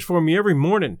newspapers for me every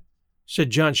morning,"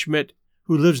 said John Schmidt,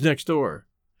 who lives next door.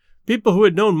 "People who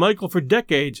had known Michael for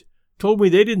decades told me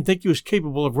they didn't think he was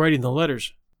capable of writing the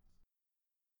letters."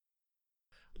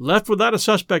 Left without a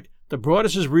suspect, the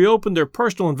Broadduses reopened their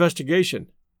personal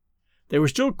investigation. They were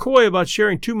still coy about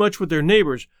sharing too much with their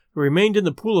neighbors, who remained in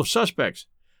the pool of suspects,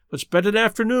 but spent an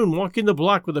afternoon walking the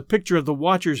block with a picture of the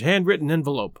watcher's handwritten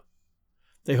envelope.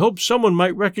 They hoped someone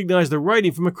might recognize the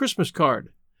writing from a Christmas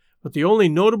card, but the only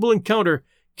notable encounter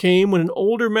came when an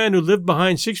older man who lived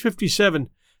behind 657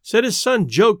 said his son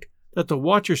joked that the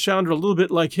watcher sounded a little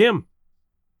bit like him.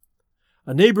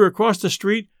 A neighbor across the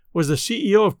street was the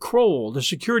CEO of Kroll, the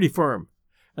security firm,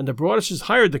 and the Broadduses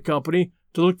hired the company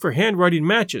to look for handwriting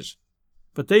matches,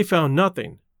 but they found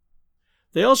nothing.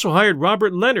 They also hired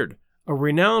Robert Leonard, a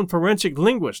renowned forensic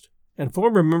linguist and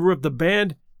former member of the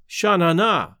band Sha Na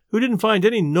Na, who didn't find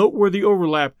any noteworthy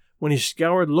overlap when he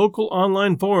scoured local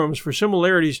online forums for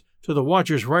similarities to the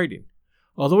Watcher's writing,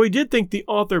 although he did think the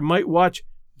author might watch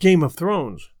Game of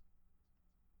Thrones.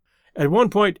 At one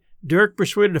point, Derek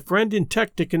persuaded a friend in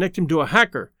tech to connect him to a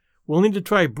hacker willing to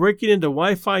try breaking into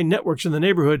Wi-Fi networks in the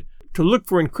neighborhood to look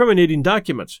for incriminating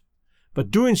documents, but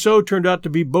doing so turned out to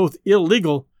be both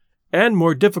illegal and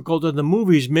more difficult than the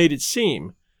movies made it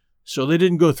seem, so they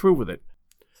didn't go through with it.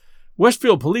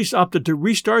 Westfield Police opted to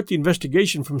restart the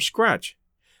investigation from scratch.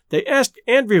 They asked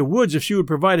Andrea Woods if she would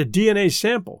provide a DNA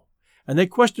sample, and they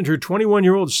questioned her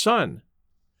 21-year-old son.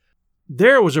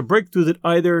 There was a breakthrough that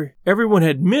either everyone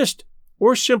had missed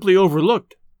or simply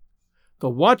overlooked. The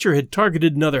Watcher had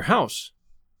targeted another house.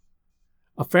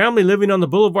 A family living on the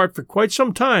boulevard for quite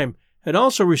some time had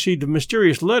also received a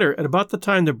mysterious letter at about the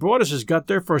time the Broadduses got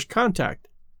their first contact.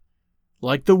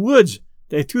 Like the Woods,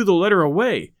 they threw the letter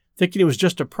away, thinking it was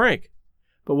just a prank,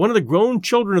 but one of the grown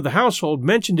children of the household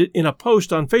mentioned it in a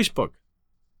post on Facebook.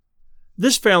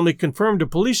 This family confirmed to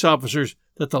police officers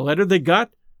that the letter they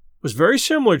got was very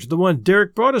similar to the one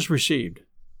Derek Broaddus received.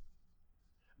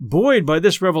 Buoyed by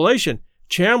this revelation,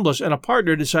 Chambliss and a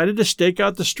partner decided to stake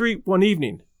out the street one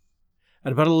evening.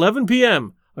 At about 11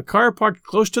 p.m., a car parked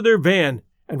close to their van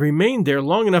and remained there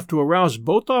long enough to arouse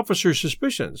both officers'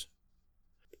 suspicions.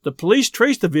 The police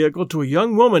traced the vehicle to a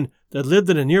young woman that lived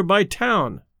in a nearby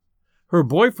town. Her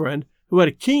boyfriend, who had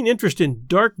a keen interest in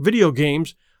dark video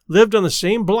games, lived on the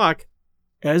same block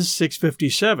as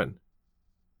 657.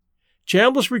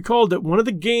 Chambliss recalled that one of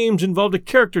the games involved a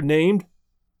character named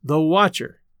The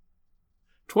Watcher.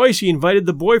 Twice he invited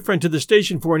the boyfriend to the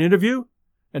station for an interview,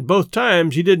 and both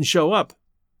times he didn't show up.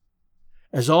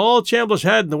 As all Chambliss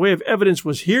had in the way of evidence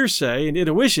was hearsay and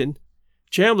intuition,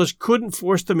 Chambliss couldn't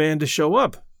force the man to show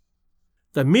up.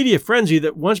 The media frenzy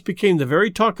that once became the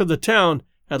very talk of the town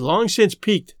had long since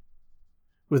peaked.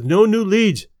 With no new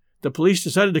leads, the police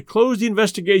decided to close the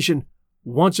investigation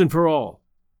once and for all.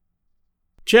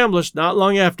 Chambliss, not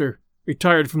long after,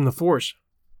 retired from the force.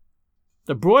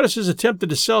 The Broadduses attempted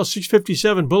to sell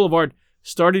 657 Boulevard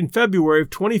starting in February of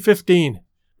 2015,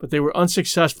 but they were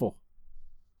unsuccessful.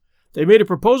 They made a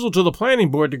proposal to the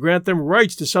planning board to grant them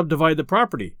rights to subdivide the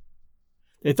property.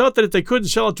 They thought that if they couldn't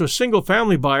sell it to a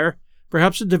single-family buyer,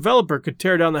 perhaps a developer could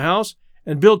tear down the house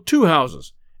and build two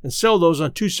houses and sell those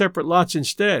on two separate lots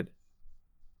instead.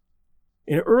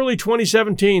 In early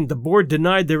 2017, the board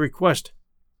denied their request.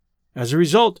 As a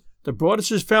result, the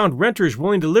Broadduses found renters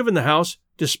willing to live in the house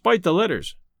despite the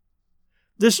letters.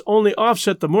 This only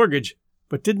offset the mortgage,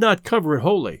 but did not cover it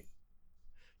wholly.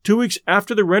 2 weeks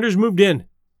after the renters moved in,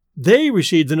 they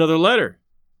received another letter.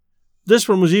 This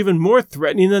one was even more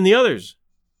threatening than the others.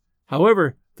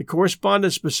 However, the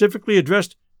correspondence specifically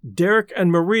addressed Derek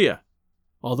and Maria,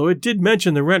 although it did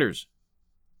mention the renters.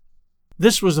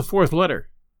 This was the fourth letter.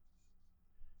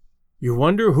 You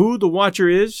wonder who the Watcher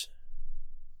is?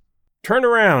 Turn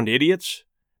around, idiots.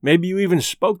 Maybe you even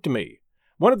spoke to me,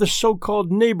 one of the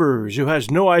so-called neighbors who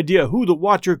has no idea who the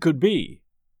Watcher could be.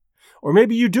 Or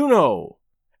maybe you do know,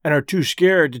 and are too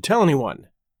scared to tell anyone.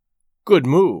 Good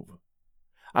move.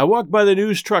 I walked by the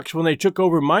news trucks when they took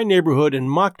over my neighborhood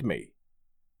and mocked me.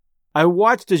 I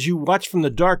watched as you watched from the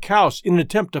dark house in an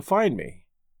attempt to find me.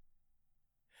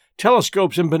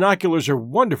 Telescopes and binoculars are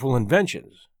wonderful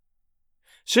inventions.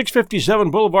 657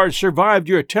 Boulevard survived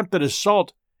your attempted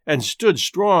assault and stood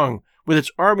strong with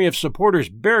its army of supporters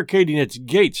barricading its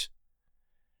gates.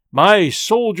 My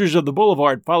soldiers of the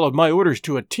boulevard followed my orders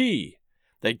to a T.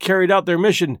 They carried out their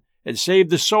mission and saved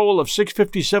the soul of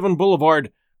 657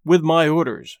 Boulevard with my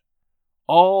orders.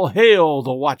 All hail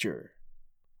the Watcher.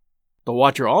 The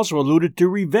Watcher also alluded to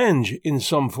revenge in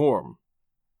some form.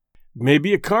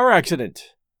 Maybe a car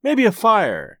accident, maybe a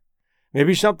fire,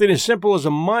 maybe something as simple as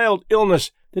a mild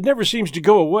illness that never seems to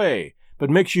go away, but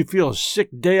makes you feel sick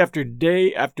day after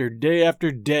day after day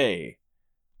after day.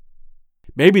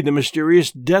 Maybe the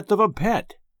mysterious death of a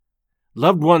pet.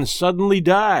 Loved ones suddenly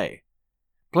die.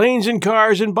 Planes and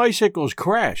cars and bicycles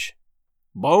crash.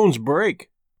 Bones break.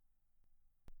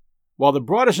 While the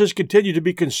Broadduses continued to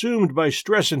be consumed by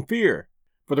stress and fear,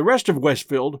 for the rest of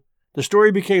Westfield, the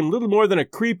story became little more than a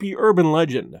creepy urban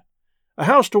legend. A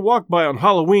house to walk by on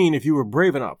Halloween if you were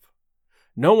brave enough.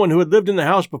 No one who had lived in the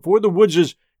house before the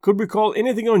Woodses could recall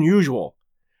anything unusual,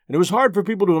 and it was hard for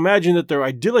people to imagine that their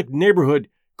idyllic neighborhood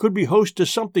could be host to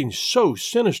something so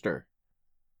sinister.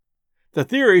 The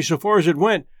theory, so far as it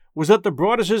went, was that the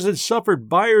Broadduses had suffered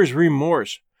buyer's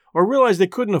remorse, or realized they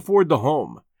couldn't afford the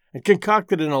home, and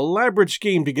concocted an elaborate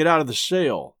scheme to get out of the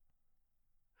sale.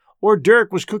 Or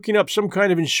Derek was cooking up some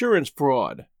kind of insurance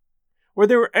fraud, or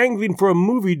they were angling for a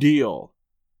movie deal.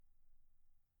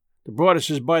 The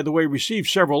Broadduses, by the way, received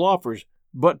several offers,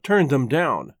 but turned them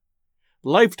down.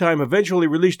 Lifetime eventually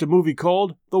released a movie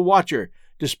called The Watcher,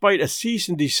 despite a cease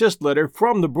and desist letter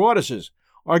from the Broadduses,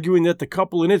 arguing that the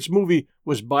couple in its movie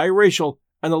was biracial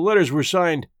and the letters were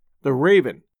signed The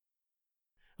Raven.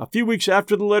 A few weeks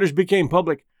after the letters became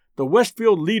public, the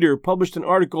Westfield Leader published an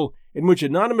article in which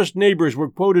anonymous neighbors were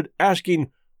quoted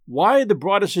asking why the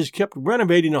Broadduses kept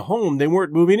renovating a home they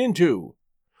weren't moving into,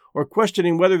 or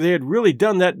questioning whether they had really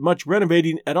done that much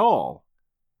renovating at all.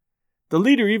 The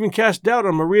Leader even cast doubt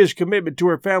on Maria's commitment to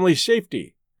her family's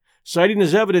safety, citing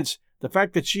as evidence the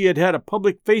fact that she had had a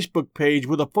public Facebook page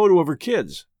with a photo of her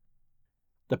kids.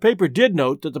 The paper did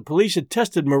note that the police had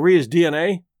tested Maria's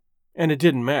DNA, and it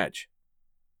didn't match.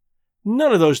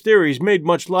 None of those theories made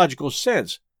much logical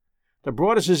sense. The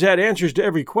Broadduses had answers to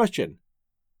every question.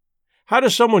 How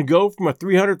does someone go from a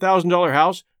 $300,000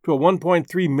 house to a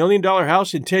 $1.3 million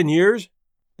house in 10 years?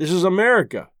 This is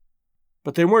America.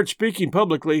 But they weren't speaking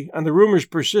publicly, and the rumors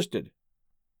persisted.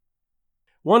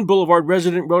 One Boulevard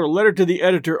resident wrote a letter to the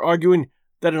editor arguing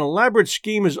that an elaborate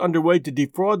scheme is underway to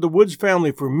defraud the Woods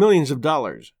family for millions of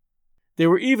dollars. There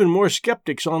were even more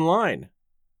skeptics online.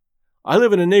 I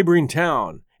live in a neighboring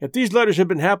town. If these letters had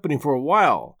been happening for a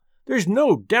while, there's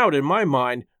no doubt in my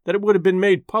mind that it would have been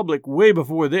made public way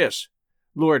before this,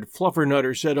 Lord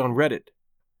Fluffernutter said on Reddit.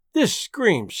 This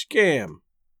screams scam.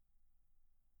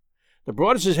 The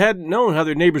Broadduses hadn't known how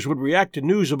their neighbors would react to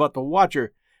news about the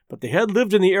Watcher, but they had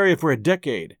lived in the area for a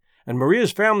decade, and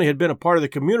Maria's family had been a part of the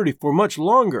community for much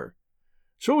longer,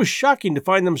 so it was shocking to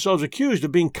find themselves accused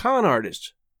of being con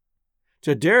artists.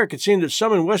 To Derek, it seemed that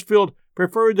some in Westfield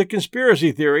preferred the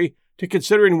conspiracy theory to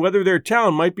considering whether their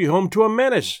town might be home to a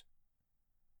menace.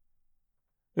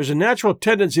 There's a natural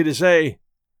tendency to say,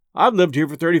 "I've lived here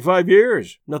for 35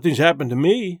 years. Nothing's happened to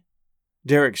me,"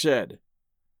 Derek said.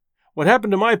 "What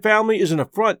happened to my family is an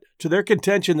affront to their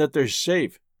contention that they're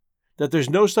safe, that there's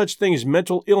no such thing as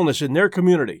mental illness in their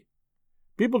community.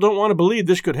 People don't want to believe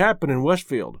this could happen in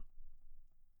Westfield."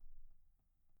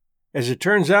 As it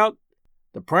turns out,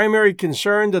 the primary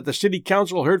concern that the city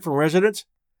council heard from residents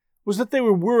was that they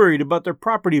were worried about their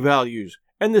property values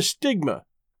and the stigma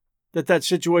that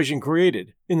situation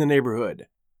created in the neighborhood.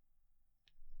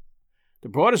 The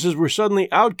Broadduses were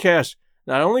suddenly outcast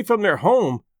not only from their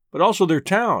home, but also their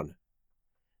town.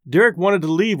 Derek wanted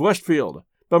to leave Westfield,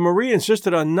 but Marie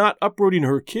insisted on not uprooting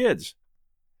her kids.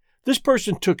 "This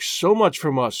person took so much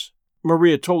from us,"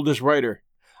 Maria told this writer.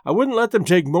 "I wouldn't let them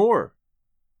take more."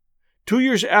 2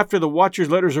 years after the Watcher's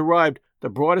letters arrived, the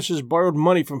Broadduses borrowed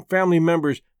money from family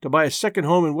members to buy a second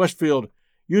home in Westfield,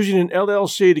 using an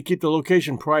LLC to keep the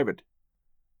location private.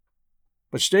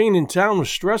 But staying in town was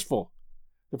stressful.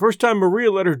 The first time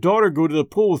Maria let her daughter go to the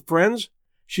pool with friends,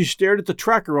 she stared at the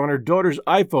tracker on her daughter's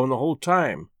iPhone the whole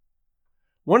time.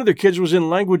 One of their kids was in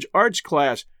language arts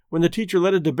class when the teacher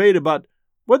led a debate about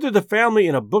whether the family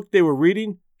in a book they were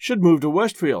reading should move to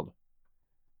Westfield.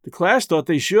 The class thought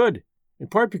they should, in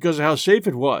part because of how safe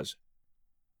it was.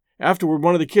 Afterward,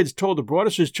 one of the kids told the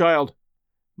Broadduses' child,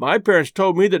 "My parents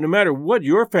told me that no matter what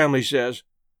your family says,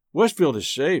 Westfield is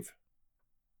safe."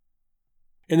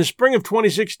 In the spring of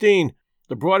 2016,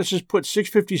 the Broadduses put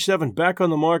 657 back on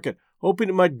the market, hoping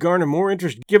it might garner more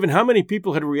interest given how many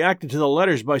people had reacted to the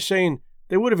letters by saying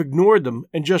they would have ignored them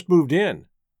and just moved in.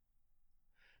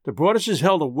 The Broadduses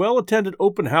held a well-attended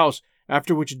open house,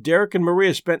 after which Derek and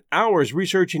Maria spent hours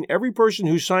researching every person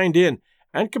who signed in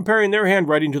and comparing their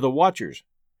handwriting to the Watchers.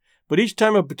 But each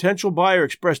time a potential buyer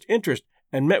expressed interest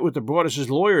and met with the Broadduses'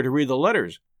 lawyer to read the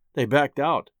letters, they backed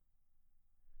out.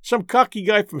 Some cocky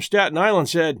guy from Staten Island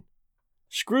said,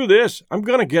 "Screw this, I'm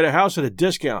going to get a house at a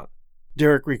discount,"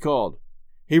 Derek recalled.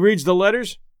 He reads the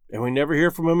letters, and we never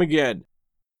hear from him again.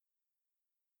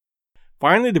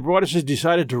 Finally, the Broadduses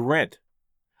decided to rent.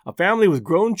 A family with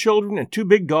grown children and 2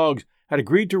 big dogs had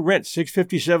agreed to rent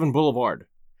 657 Boulevard.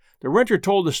 The renter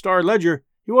told the Star-Ledger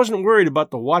he wasn't worried about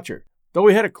the Watcher, though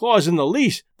he had a clause in the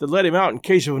lease that let him out in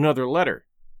case of another letter.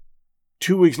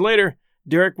 2 weeks later,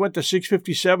 Derek went to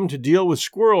 657 to deal with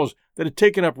squirrels that had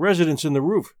taken up residence in the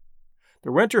roof.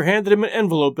 The renter handed him an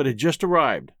envelope that had just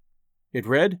arrived. It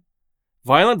read,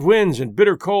 "Violent winds and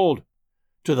bitter cold.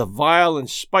 To the vile and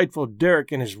spiteful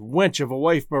Derek and his wench of a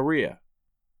wife Maria."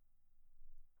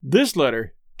 This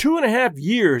letter, 2.5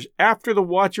 years after the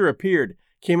Watcher appeared,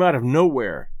 came out of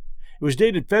nowhere. It was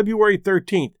dated February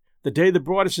 13th, the day the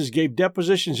Broadduses gave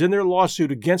depositions in their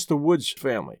lawsuit against the Woods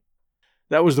family.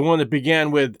 That was the one that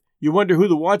began with, "You wonder who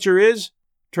the Watcher is?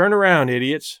 Turn around,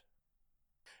 idiots."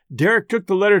 Derek took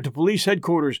the letter to police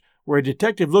headquarters, where a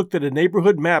detective looked at a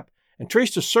neighborhood map and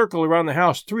traced a circle around the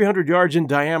house 300 yards in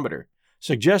diameter,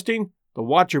 suggesting the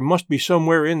Watcher must be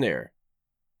somewhere in there.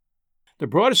 The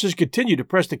Broadduses continued to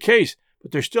press the case,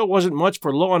 but there still wasn't much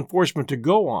for law enforcement to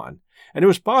go on, and it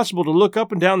was possible to look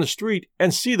up and down the street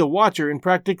and see the Watcher in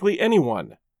practically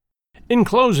anyone. In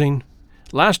closing,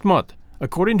 last month,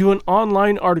 according to an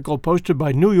online article posted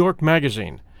by New York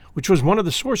Magazine, which was one of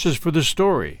the sources for this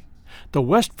story, the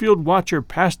Westfield Watcher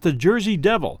passed the Jersey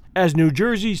Devil as New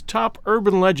Jersey's top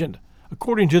urban legend,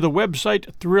 according to the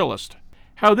website Thrillist.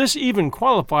 How this even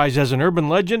qualifies as an urban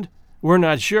legend, we're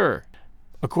not sure.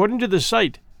 According to the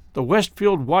site, the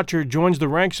Westfield Watcher joins the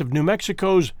ranks of New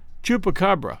Mexico's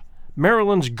Chupacabra,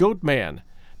 Maryland's Goatman,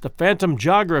 the Phantom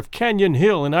Jogger of Canyon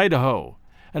Hill in Idaho,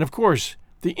 and of course,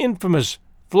 the infamous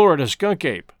Florida skunk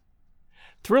ape.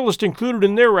 Thrillist included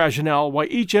in their rationale why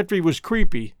each entry was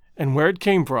creepy and where it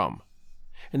came from.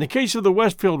 In the case of the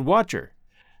Westfield Watcher,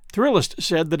 Thrillist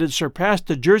said that it surpassed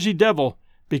the Jersey Devil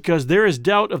because there is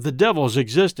doubt of the devil's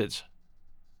existence.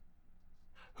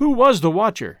 Who was the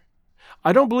Watcher?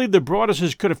 I don't believe the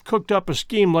Broadduses could have cooked up a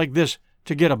scheme like this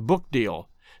to get a book deal,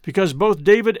 because both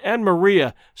David and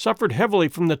Maria suffered heavily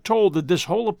from the toll that this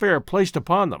whole affair placed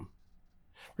upon them.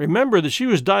 Remember that she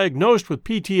was diagnosed with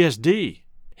PTSD.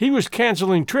 He was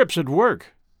canceling trips at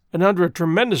work, and under a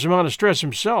tremendous amount of stress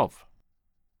himself.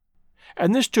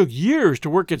 And this took years to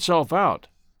work itself out.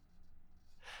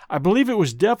 I believe it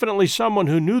was definitely someone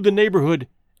who knew the neighborhood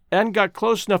and got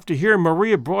close enough to hear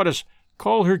Maria Broaddus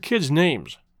call her kids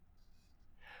names.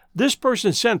 This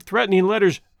person sent threatening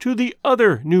letters to the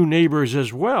other new neighbors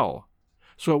as well,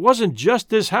 so it wasn't just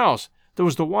this house that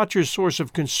was the Watcher's source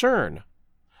of concern,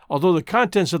 although the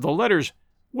contents of the letters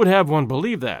would have one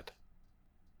believe that.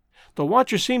 The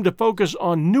Watcher seemed to focus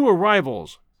on new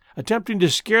arrivals, attempting to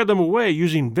scare them away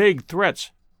using vague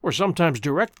threats, or sometimes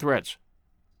direct threats.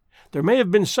 There may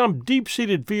have been some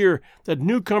deep-seated fear that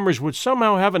newcomers would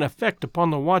somehow have an effect upon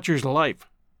the Watcher's life.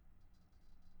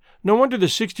 No wonder the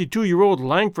 62-year-old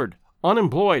Langford,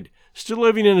 unemployed, still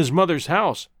living in his mother's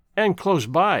house, and close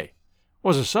by,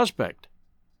 was a suspect.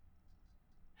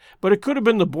 But it could have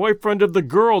been the boyfriend of the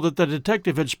girl that the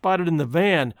detective had spotted in the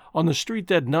van on the street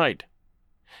that night.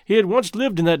 He had once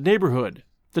lived in that neighborhood,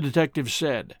 the detective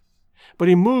said, but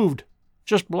he moved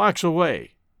just blocks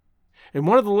away. In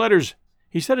one of the letters,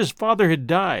 he said his father had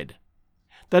died,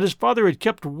 that his father had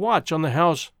kept watch on the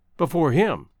house before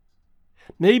him.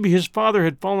 Maybe his father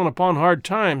had fallen upon hard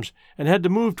times and had to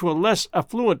move to a less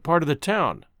affluent part of the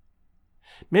town.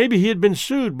 Maybe he had been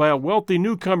sued by a wealthy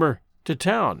newcomer to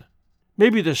town.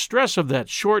 Maybe the stress of that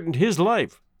shortened his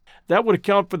life. That would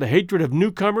account for the hatred of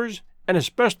newcomers, and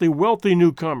especially wealthy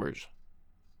newcomers.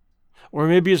 Or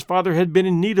maybe his father had been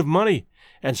in need of money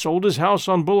and sold his house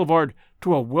on Boulevard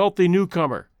to a wealthy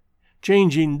newcomer,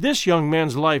 changing this young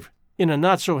man's life in a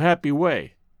not-so-happy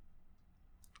way.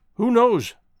 Who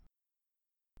knows?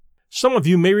 Some of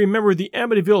you may remember the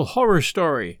Amityville Horror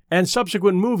Story and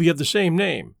subsequent movie of the same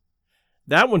name.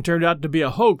 That one turned out to be a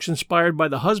hoax inspired by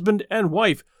the husband and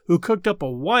wife who cooked up a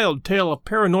wild tale of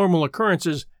paranormal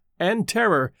occurrences and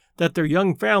terror that their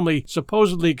young family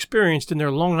supposedly experienced in their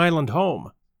Long Island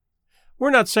home. We're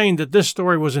not saying that this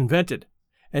story was invented,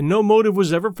 and no motive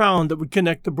was ever found that would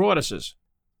connect the Broadduses.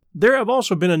 There have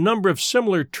also been a number of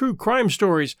similar true crime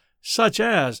stories, such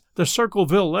as the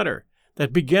Circleville Letter,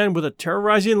 that began with a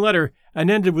terrorizing letter and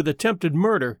ended with attempted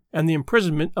murder and the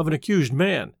imprisonment of an accused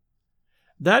man.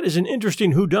 That is an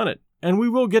interesting whodunit, and we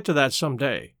will get to that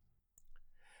someday.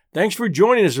 Thanks for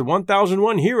joining us at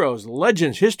 1001 Heroes,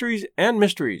 Legends, Histories, and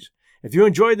Mysteries. If you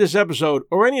enjoyed this episode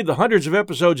or any of the hundreds of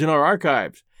episodes in our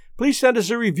archives, please send us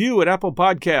a review at Apple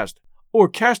Podcast or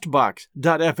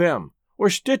Castbox.fm or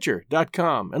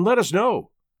Stitcher.com and let us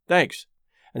know. Thanks.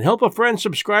 And help a friend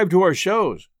subscribe to our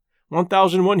shows.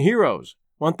 1001 Heroes,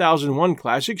 1001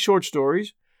 Classic Short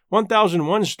Stories,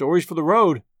 1001 Stories for the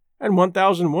Road, and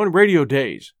 1001 Radio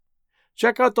Days.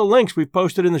 Check out the links we've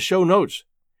posted in the show notes.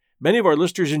 Many of our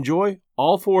listeners enjoy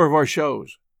all 4 of our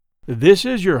shows. This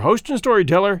is your host and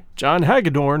storyteller, John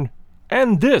Hagedorn,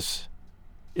 and this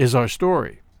is our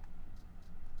story.